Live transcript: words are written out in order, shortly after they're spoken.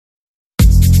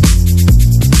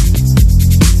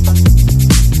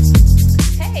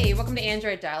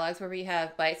Android Dialogues, where we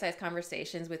have bite-sized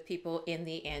conversations with people in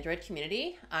the Android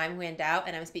community. I'm Huyen,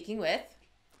 and I'm speaking with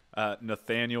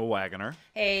Nathaniel Waggoner.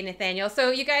 Hey, Nathaniel.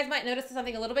 So you guys might notice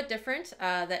something a little bit different,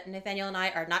 that Nathaniel and I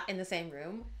are not in the same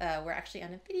room. We're actually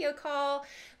on a video call.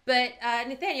 But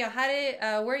Nathaniel,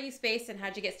 where are you spaced and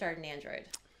how'd you get started in Android?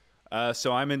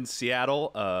 So I'm in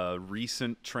Seattle, a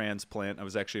recent transplant. I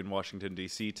was actually in Washington,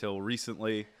 D.C. till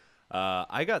recently.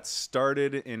 I got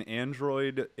started in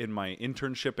Android in my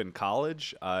internship in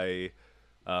college. I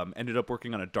ended up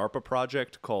working on a DARPA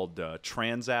project called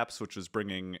TransApps, which was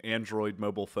bringing Android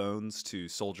mobile phones to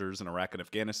soldiers in Iraq and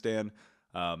Afghanistan.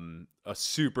 A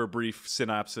super brief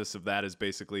synopsis of that is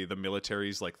basically the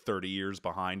military's like 30 years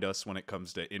behind us when it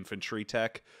comes to infantry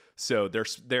tech. So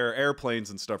their airplanes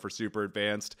and stuff are super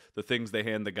advanced. The things they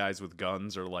hand the guys with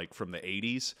guns are like from the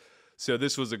 80s. So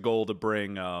this was a goal to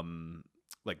bring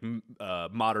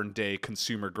modern day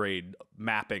consumer grade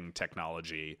mapping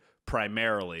technology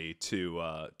primarily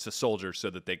to soldiers so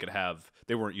that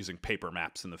they weren't using paper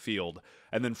maps in the field.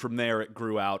 And then from there it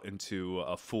grew out into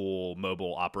a full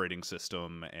mobile operating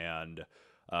system and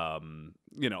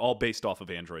all based off of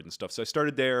Android and stuff. So I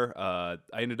started there. I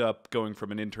ended up going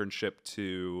from an internship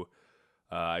to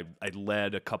I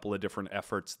led a couple of different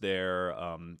efforts there.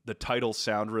 The titles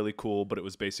sound really cool, but it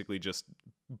was basically just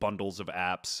bundles of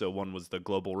apps. So one was the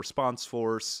Global Response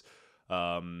Force.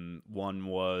 One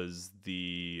was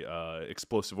the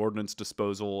explosive ordnance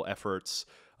disposal efforts.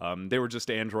 They were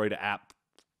just Android app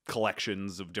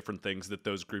collections of different things that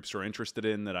those groups were interested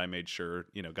in that I made sure,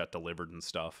 got delivered and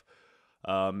stuff.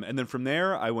 And then from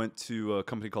there, I went to a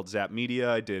company called XAPPmedia.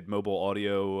 I did mobile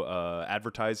audio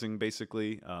advertising,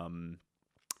 basically.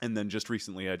 And then just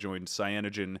recently, I joined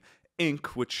Cyanogen Inc.,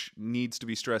 which needs to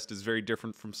be stressed is very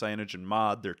different from Cyanogen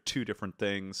Mod. They're two different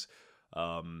things.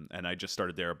 And I just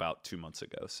started there about 2 months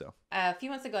ago. So a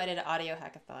few months ago, I did an audio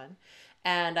hackathon,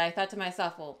 and I thought to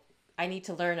myself, well, I need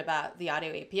to learn about the audio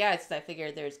APIs because I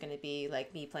figured there's going to be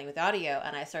like me playing with audio,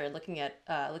 and I started looking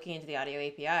into the audio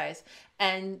APIs,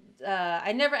 and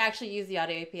I never actually used the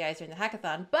audio APIs during the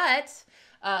hackathon, but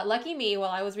lucky me, while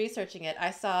I was researching it,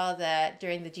 I saw that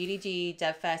during the GDG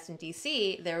DevFest in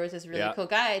DC, there was this really cool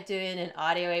guy doing an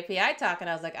audio API talk, and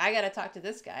I was like, I got to talk to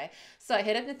this guy. So I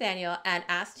hit up Nathaniel and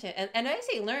asked him, and I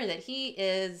actually learned that he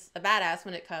is a badass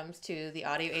when it comes to the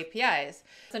audio APIs.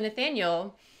 So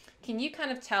Nathaniel, can you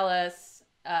kind of tell us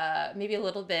maybe a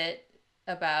little bit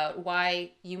about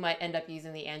why you might end up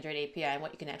using the Android API and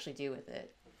what you can actually do with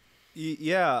it?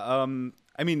 Yeah,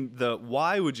 I mean, the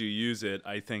why would you use it,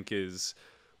 I think, is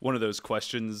one of those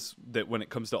questions that when it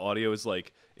comes to audio is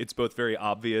like, it's both very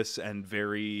obvious and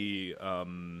very,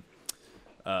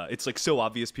 it's like so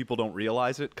obvious people don't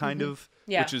realize it kind of,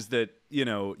 which is that,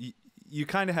 you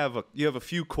kind of have a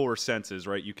few core senses,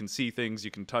 right? You can see things,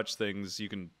 you can touch things, you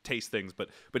can taste things,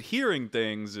 but hearing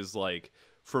things is like,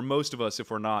 for most of us, if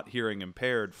we're not hearing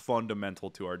impaired, fundamental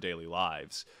to our daily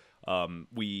lives.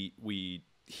 We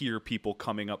hear people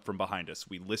coming up from behind us.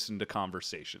 We listen to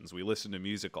conversations. We listen to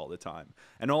music all the time.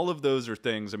 And all of those are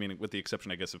things, I mean, with the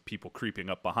exception, I guess, of people creeping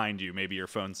up behind you. Maybe your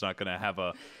phone's not going to have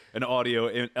an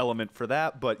audio element for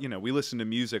that. But, we listen to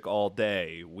music all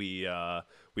day. We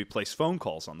place phone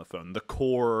calls on the phone. The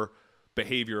core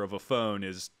behavior of a phone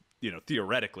is,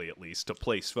 theoretically at least, to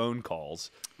place phone calls.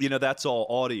 That's all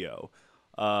audio.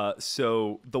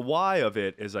 So the why of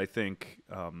it is, I think,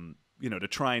 to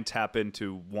try and tap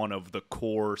into one of the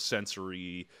core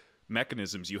sensory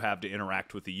mechanisms you have to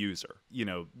interact with the user.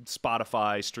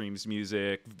 Spotify streams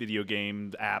music, video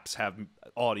game apps have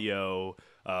audio,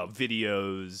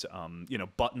 videos,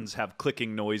 buttons have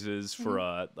clicking noises for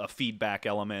a feedback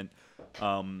element.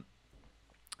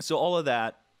 So all of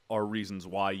that are reasons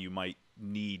why you might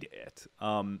need it.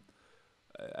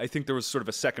 I think there was sort of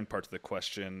a second part to the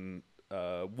question.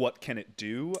 What can it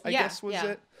do, I guess was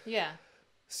it? Yeah.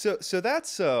 So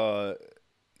that's the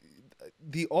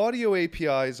audio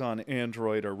APIs on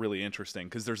Android are really interesting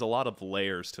because there's a lot of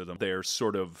layers to them. There's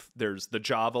the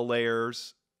Java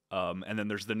layers, and then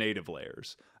there's the native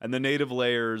layers. And the native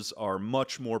layers are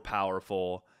much more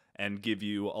powerful and give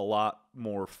you a lot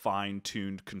more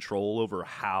fine-tuned control over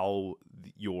how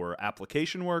your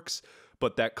application works,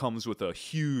 but that comes with a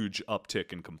huge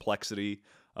uptick in complexity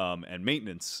and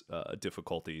maintenance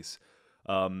difficulties.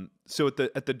 So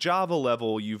at the Java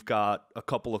level, you've got a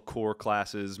couple of core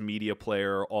classes,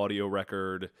 MediaPlayer,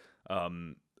 AudioRecord,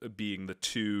 being the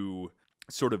two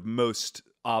sort of most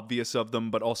obvious of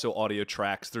them, but also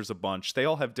AudioTracks. There's a bunch. They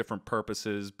all have different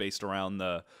purposes based around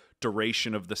the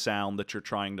duration of the sound that you're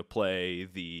trying to play,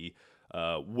 the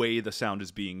way the sound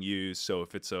is being used. So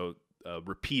if it's a a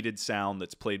repeated sound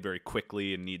that's played very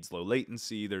quickly and needs low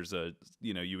latency. There's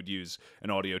you would use an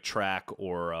AudioTrack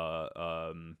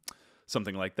or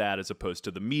something like that, as opposed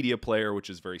to the MediaPlayer, which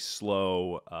is very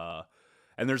slow.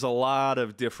 And there's a lot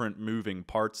of different moving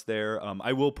parts there.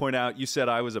 I will point out, you said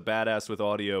I was a badass with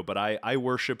audio, but I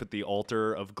worship at the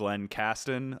altar of Glenn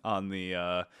Caston on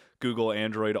the Google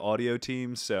Android audio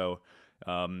team. So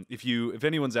if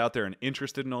anyone's out there and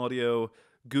interested in audio,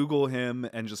 Google him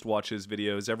and just watch his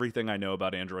videos. Everything I know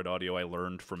about Android audio, I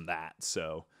learned from that.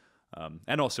 So,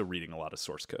 and also reading a lot of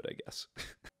source code, I guess.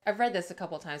 I've read this a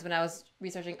couple of times. When I was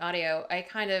researching audio, I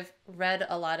kind of read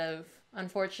a lot of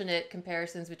unfortunate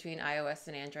comparisons between iOS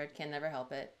and Android. Can never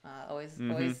help it. Always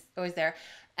there.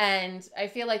 And I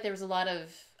feel like there was a lot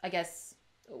of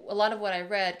what I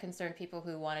read concerned people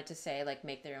who wanted to say, like,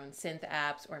 make their own synth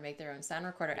apps or make their own sound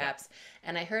recorder apps.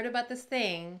 And I heard about this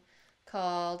thing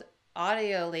called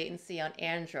audio latency on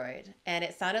Android, and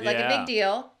it sounded like a big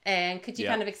deal. And could you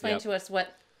kind of explain to us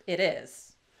what it is?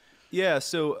 Yeah,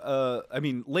 so,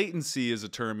 latency is a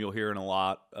term you'll hear in a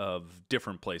lot of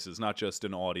different places, not just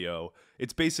in audio.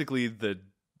 It's basically the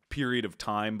period of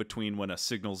time between when a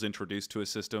signal's introduced to a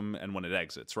system and when it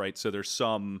exits, right? So there's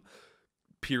some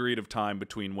period of time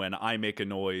between when I make a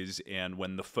noise and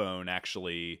when the phone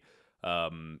actually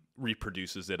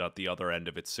reproduces it at the other end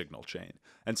of its signal chain.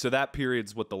 And so that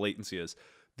period's what the latency is.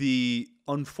 The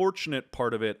unfortunate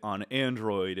part of it on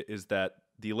Android is that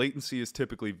the latency is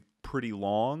typically pretty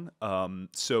long.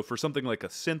 So for something like a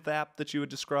synth app that you had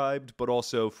described, but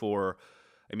also for,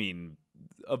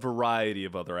 a variety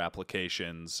of other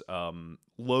applications,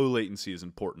 low latency is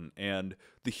important. And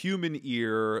the human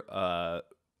ear,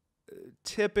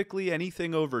 typically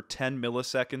anything over 10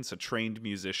 milliseconds, a trained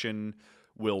musician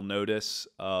will notice.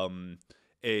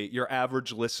 Your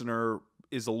average listener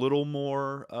is a little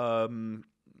more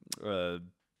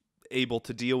able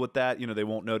to deal with that. They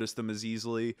won't notice them as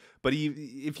easily. But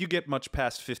if you get much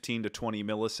past 15 to 20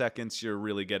 milliseconds, you're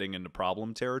really getting into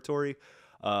problem territory.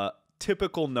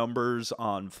 Typical numbers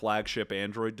on flagship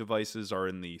Android devices are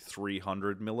in the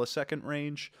 300 millisecond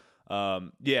range.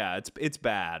 It's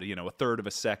bad, a third of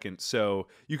a second. So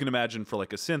you can imagine for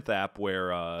like a synth app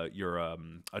where you're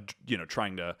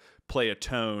trying to play a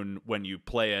tone when you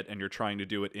play it and you're trying to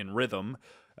do it in rhythm.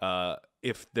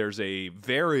 If there's a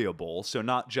variable, so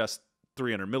not just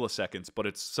 300 milliseconds,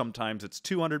 but sometimes it's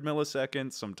 200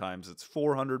 milliseconds, sometimes it's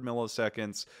 400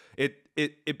 milliseconds.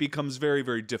 It becomes very,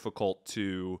 very difficult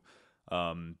to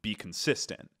be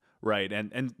consistent, right?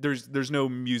 And there's no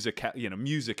music,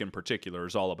 music in particular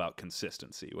is all about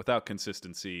consistency. Without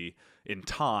consistency in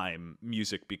time,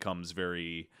 music becomes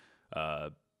very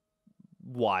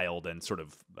wild and sort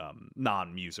of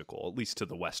non-musical, at least to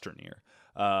the Western ear.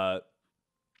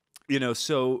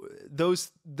 So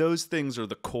those things are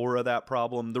the core of that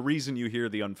problem. The reason you hear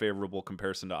the unfavorable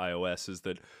comparison to iOS is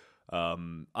that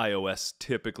iOS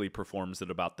typically performs at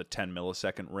about the 10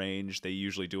 millisecond range. They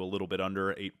usually do a little bit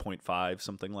under 8.5,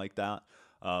 something like that.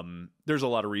 There's a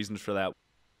lot of reasons for that.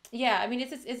 Yeah,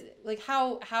 it's like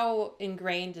how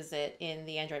ingrained is it in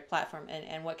the Android platform,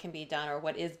 and what can be done or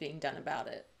what is being done about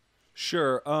it?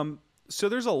 Sure. So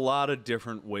there's a lot of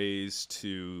different ways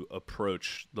to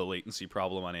approach the latency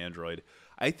problem on Android.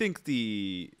 I think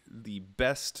the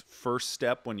best first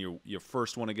step when you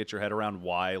first want to get your head around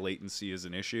why latency is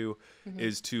an issue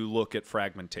is to look at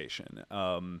fragmentation.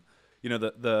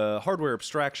 The hardware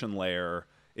abstraction layer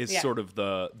is sort of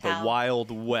the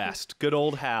Wild West. Good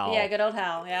old HAL. Yeah, good old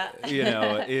HAL.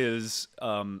 Yeah. Is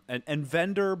and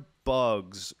vendor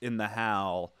bugs in the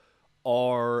HAL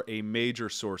are a major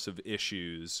source of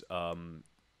issues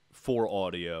for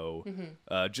audio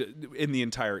in the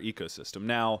entire ecosystem.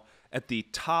 Now, at the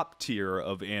top tier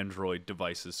of Android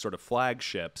devices, sort of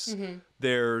flagships,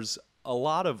 there's a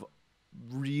lot of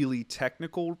really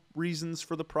technical reasons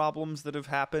for the problems that have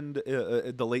happened,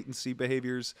 the latency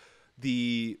behaviors.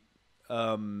 The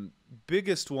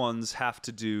biggest ones have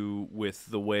to do with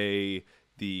the way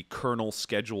the kernel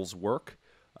schedules work.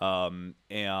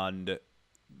 And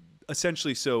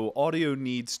essentially, so audio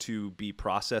needs to be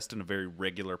processed in a very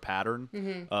regular pattern.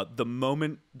 The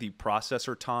moment the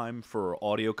processor time for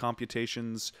audio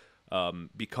computations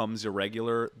becomes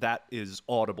irregular, that is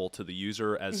audible to the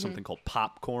user as something called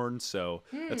popcorn. So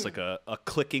that's like a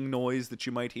clicking noise that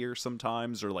you might hear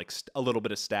sometimes, or like a little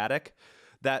bit of static.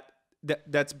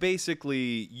 That's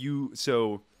basically you.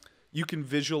 So you can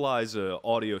visualize an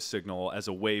audio signal as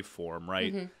a waveform,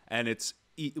 right? And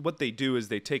what they do is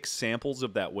they take samples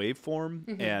of that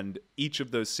waveform, and each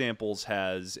of those samples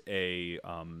has a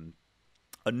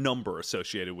a number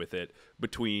associated with it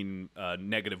between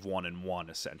 -1 and 1,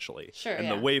 essentially. Sure, and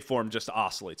yeah. the waveform just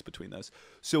oscillates between those.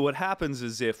 So what happens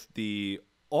is if the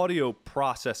audio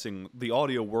processing, the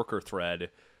audio worker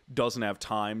thread doesn't have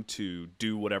time to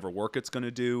do whatever work it's going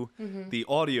to do, the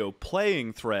audio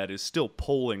playing thread is still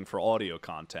polling for audio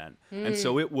content. And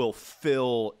so it will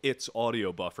fill its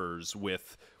audio buffers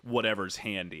with whatever's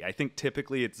handy. I think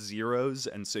typically it's zeros,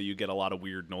 and so you get a lot of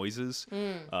weird noises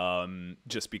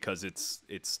just because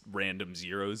it's random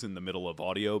zeros in the middle of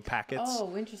audio packets.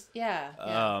 Oh, interesting.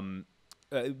 Yeah.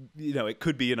 You know, it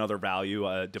could be another value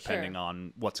depending Sure.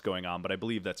 on what's going on, but I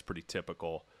believe that's pretty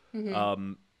typical.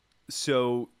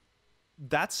 So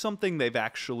that's something they've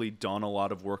actually done a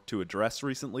lot of work to address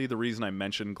recently. The reason I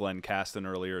mentioned Glenn Caston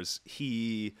earlier is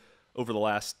he, over the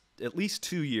last at least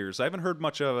 2 years, I haven't heard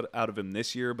much of it out of him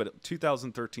this year, but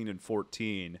 2013 and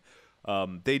 14,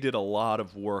 they did a lot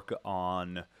of work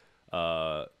on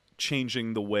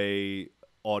changing the way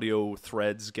audio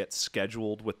threads get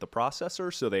scheduled with the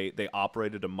processor. So they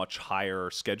operated a much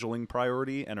higher scheduling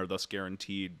priority and are thus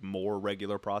guaranteed more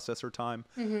regular processor time.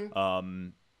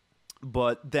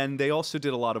 But then they also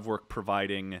did a lot of work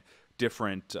providing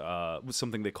different,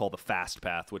 something they call the fast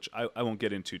path, which I won't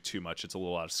get into too much. It's a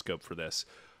little out of scope for this.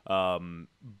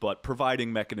 But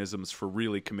providing mechanisms for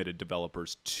really committed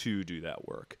developers to do that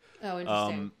work. Oh,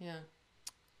 interesting. Yeah.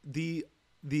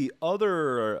 The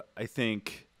other, I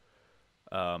think,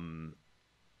 in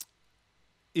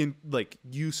like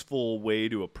useful way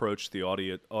to approach the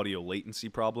audio latency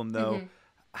problem, though,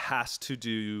 has to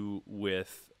do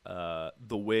with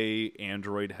the way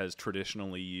Android has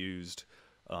traditionally used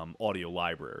audio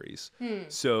libraries.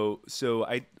 So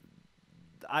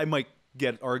I might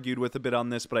get argued with a bit on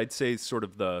this, but I'd say sort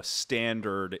of the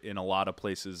standard in a lot of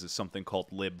places is something called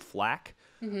libFLAC.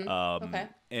 Okay.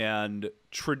 And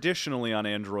traditionally on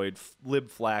Android,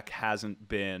 libFLAC hasn't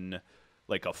been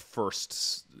like a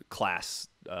first class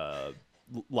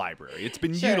library. It's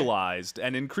been utilized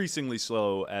and increasingly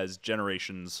so as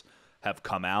generations have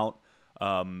come out.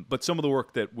 But some of the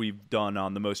work that we've done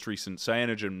on the most recent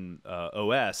Cyanogen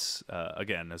OS,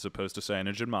 again, as opposed to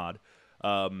Cyanogen mod,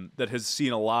 that has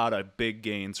seen a lot of big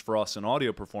gains for us in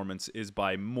audio performance is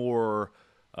by more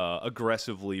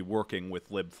aggressively working with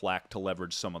libFLAC to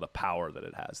leverage some of the power that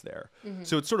it has there.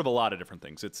 So it's sort of a lot of different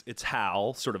things. It's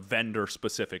HAL, sort of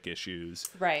vendor-specific issues.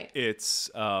 Right. It's,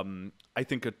 I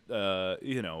think,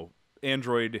 you know,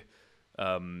 Android...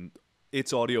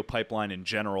 its audio pipeline in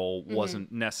general wasn't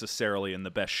necessarily in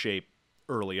the best shape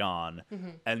early on.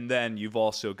 And then you've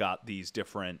also got these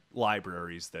different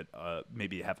libraries that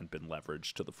maybe haven't been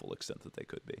leveraged to the full extent that they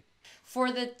could be. For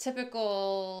the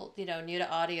typical, you know, new to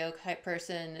audio type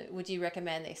person, would you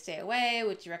recommend they stay away?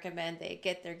 Would you recommend they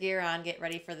get their gear on, get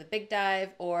ready for the big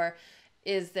dive? Or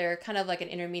is there kind of like an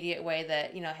intermediate way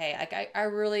that, you know, hey, I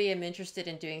really am interested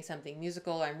in doing something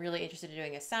musical. I'm really interested in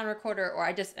doing a sound recorder, or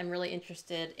I just am really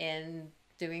interested in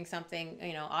doing something,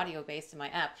 you know, audio based in my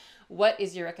app. What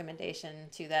is your recommendation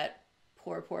to that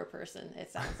poor person?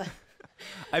 It sounds like.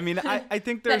 I mean, I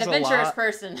think there's that a adventurous lot.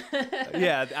 person.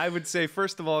 Yeah, I would say,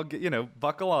 first of all, you know,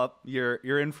 buckle up.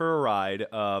 You're in for a ride.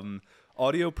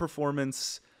 Audio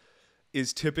performance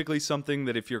is typically something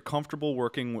that if you're comfortable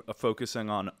working, focusing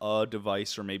on a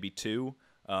device or maybe two,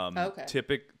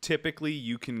 typically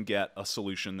you can get a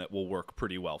solution that will work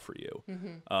pretty well for you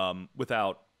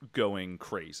without going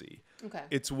crazy. Okay.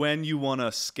 It's when you want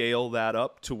to scale that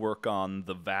up to work on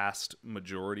the vast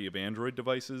majority of Android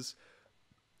devices,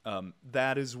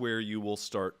 that is where you will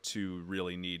start to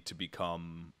really need to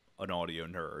become an audio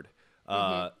nerd.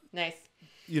 Nice.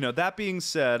 You know, that being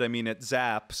said, I mean, at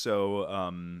Zap, so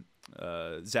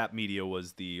XAPPmedia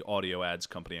was the audio ads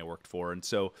company I worked for. And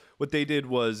so what they did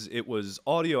was it was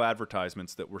audio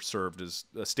advertisements that were served as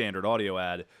a standard audio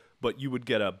ad, but you would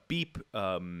get a beep,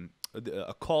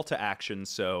 a call to action.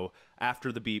 So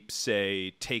after the beep,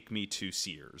 say, take me to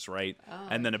Sears, right? Oh.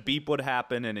 And then a beep would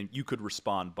happen and you could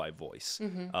respond by voice.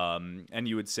 And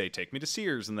you would say, take me to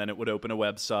Sears. And then it would open a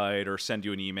website or send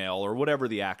you an email or whatever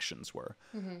the actions were.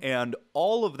 And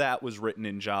all of that was written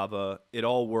in Java. It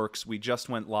all works. We just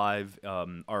went live.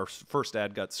 Our first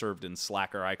ad got served in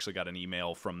Slacker. I actually got an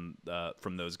email from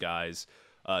those guys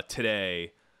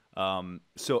today. And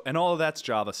all of that's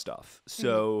Java stuff.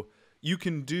 So you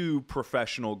can do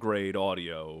professional grade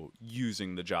audio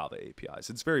using the Java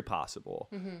APIs. It's very possible.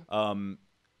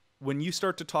 When you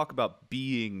start to talk about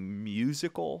being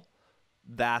musical,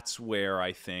 that's where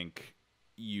I think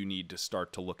you need to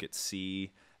start to look at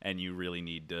C, and you really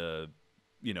need to,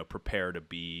 you know, prepare to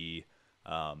be,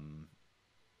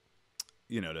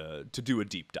 to do a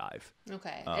deep dive.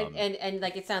 Okay. And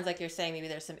like, it sounds like you're saying maybe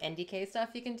there's some NDK stuff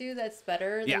you can do that's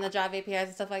better than the Java APIs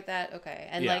and stuff like that. Okay.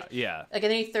 And like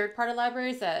any third-party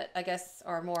libraries that I guess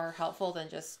are more helpful than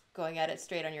just going at it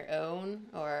straight on your own,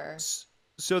 or?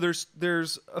 So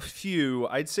there's a few.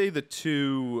 I'd say the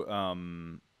two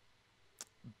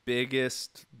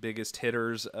biggest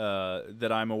hitters that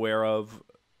I'm aware of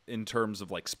in terms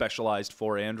of like specialized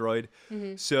for Android.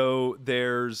 So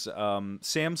there's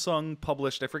Samsung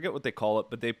published, I forget what they call it,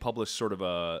 but they published sort of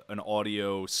an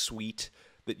audio suite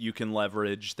that you can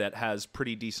leverage that has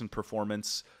pretty decent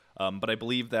performance. But I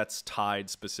believe that's tied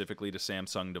specifically to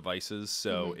Samsung devices.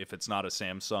 So if it's not a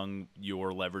Samsung,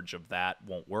 your leverage of that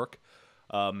won't work.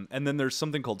 And then there's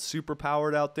something called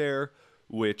Superpowered out there,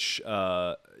 which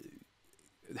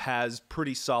has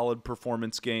pretty solid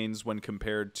performance gains when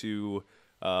compared to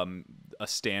a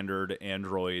standard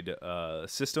Android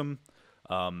system.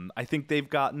 I think they've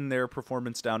gotten their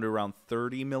performance down to around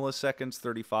 30 milliseconds,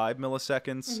 35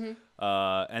 milliseconds.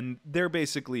 And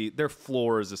their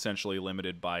floor is essentially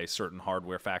limited by certain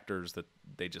hardware factors that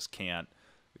they just can't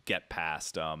get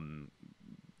past.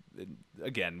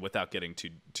 Again, without getting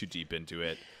too deep into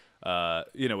it,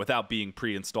 without being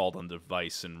pre-installed on the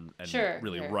device and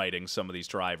really writing some of these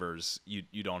drivers,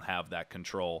 you don't have that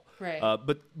control. Right.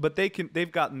 But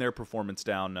they've gotten their performance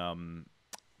down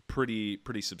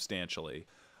pretty substantially.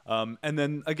 And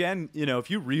then again,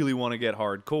 if you really want to get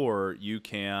hardcore, you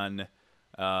can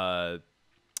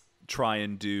try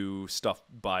and do stuff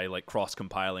by like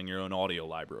cross-compiling your own audio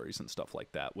libraries and stuff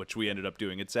like that, which we ended up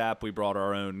doing at XAPP. We brought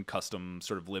our own custom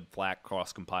sort of libFLAC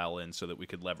cross-compile in so that we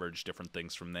could leverage different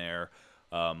things from there,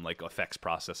 like effects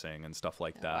processing and stuff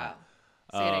like that. Wow.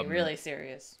 It's getting really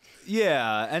serious.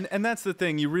 Yeah, and that's the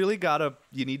thing. You really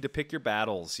you need to pick your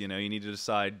battles. You need to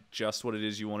decide just what it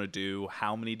is you want to do,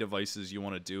 how many devices you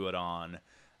want to do it on,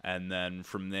 and then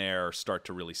from there start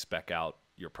to really spec out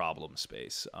your problem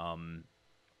space.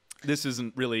 This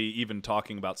isn't really even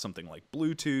talking about something like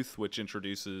Bluetooth, which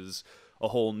introduces a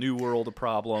whole new world of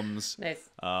problems. Nice.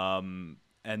 And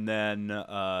then,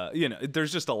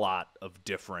 there's just a lot of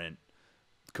different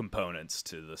components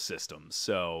to the system.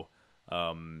 So,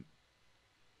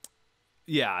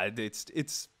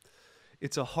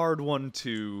 it's a hard one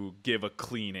to give a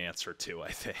clean answer to,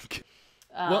 I think.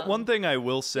 One thing I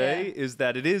will say is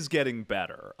that it is getting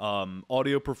better.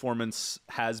 Audio performance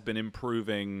has been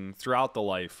improving throughout the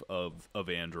life of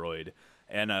Android.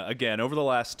 And again, over the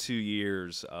last 2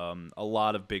 years, a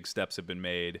lot of big steps have been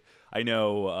made. I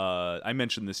know I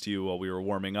mentioned this to you while we were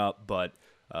warming up, but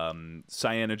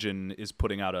Cyanogen is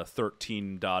putting out a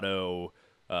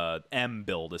 13.0 M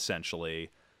build,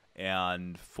 essentially,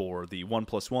 and for the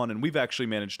 1+1, and we've actually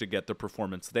managed to get the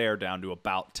performance there down to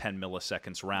about 10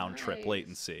 milliseconds round trip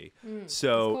latency.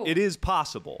 So cool. It is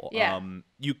possible. Yeah.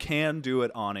 You can do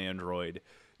it on Android.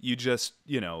 You just,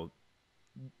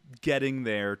 getting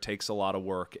there takes a lot of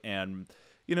work. And,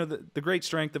 the great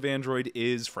strength of Android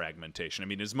is fragmentation. I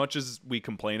mean, as much as we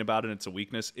complain about it, it's a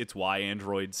weakness. It's why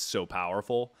Android's so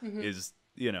powerful is,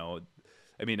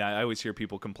 I always hear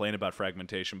people complain about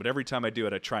fragmentation, but every time I do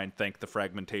it, I try and thank the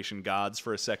fragmentation gods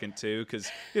for a second too,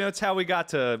 because it's how we got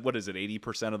to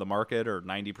 80% of the market or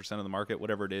 90% of the market,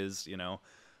 whatever it is.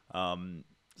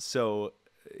 So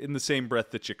in the same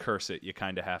breath that you curse it, you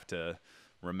kind of have to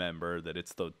remember that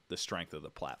it's the strength of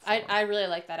the platform. I really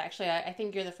like that, actually. I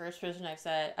think you're the first person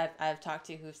I've talked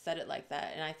to who've said it like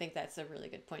that, and I think that's a really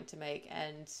good point to make,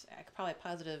 and probably a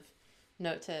positive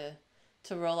note to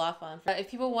roll off on.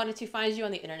 If people wanted to find you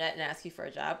on the internet and ask you for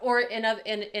a job, or in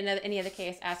any other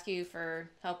case, ask you for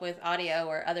help with audio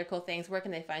or other cool things, where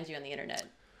can they find you on the internet?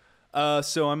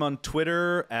 So I'm on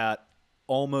Twitter at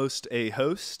almost a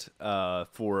host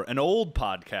for an old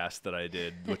podcast that I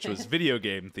did, which was video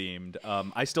game themed.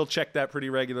 I still check that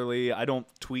pretty regularly. I don't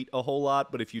tweet a whole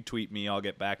lot, but if you tweet me, I'll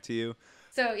get back to you.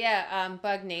 So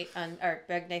bug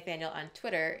Nathaniel on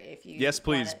Twitter if you. Yes,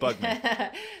 please bug me.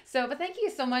 But thank you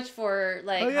so much for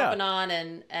hopping on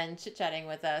and chit chatting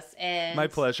with us. And my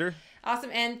pleasure.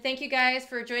 Awesome, and thank you guys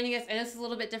for joining us. I know this is a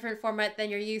little bit different format than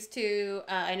you're used to.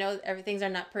 I know things are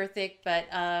not perfect, but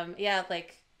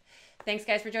thanks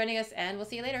guys for joining us, and we'll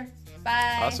see you later.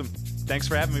 Bye. Awesome. Thanks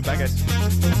for having me. Bye, guys.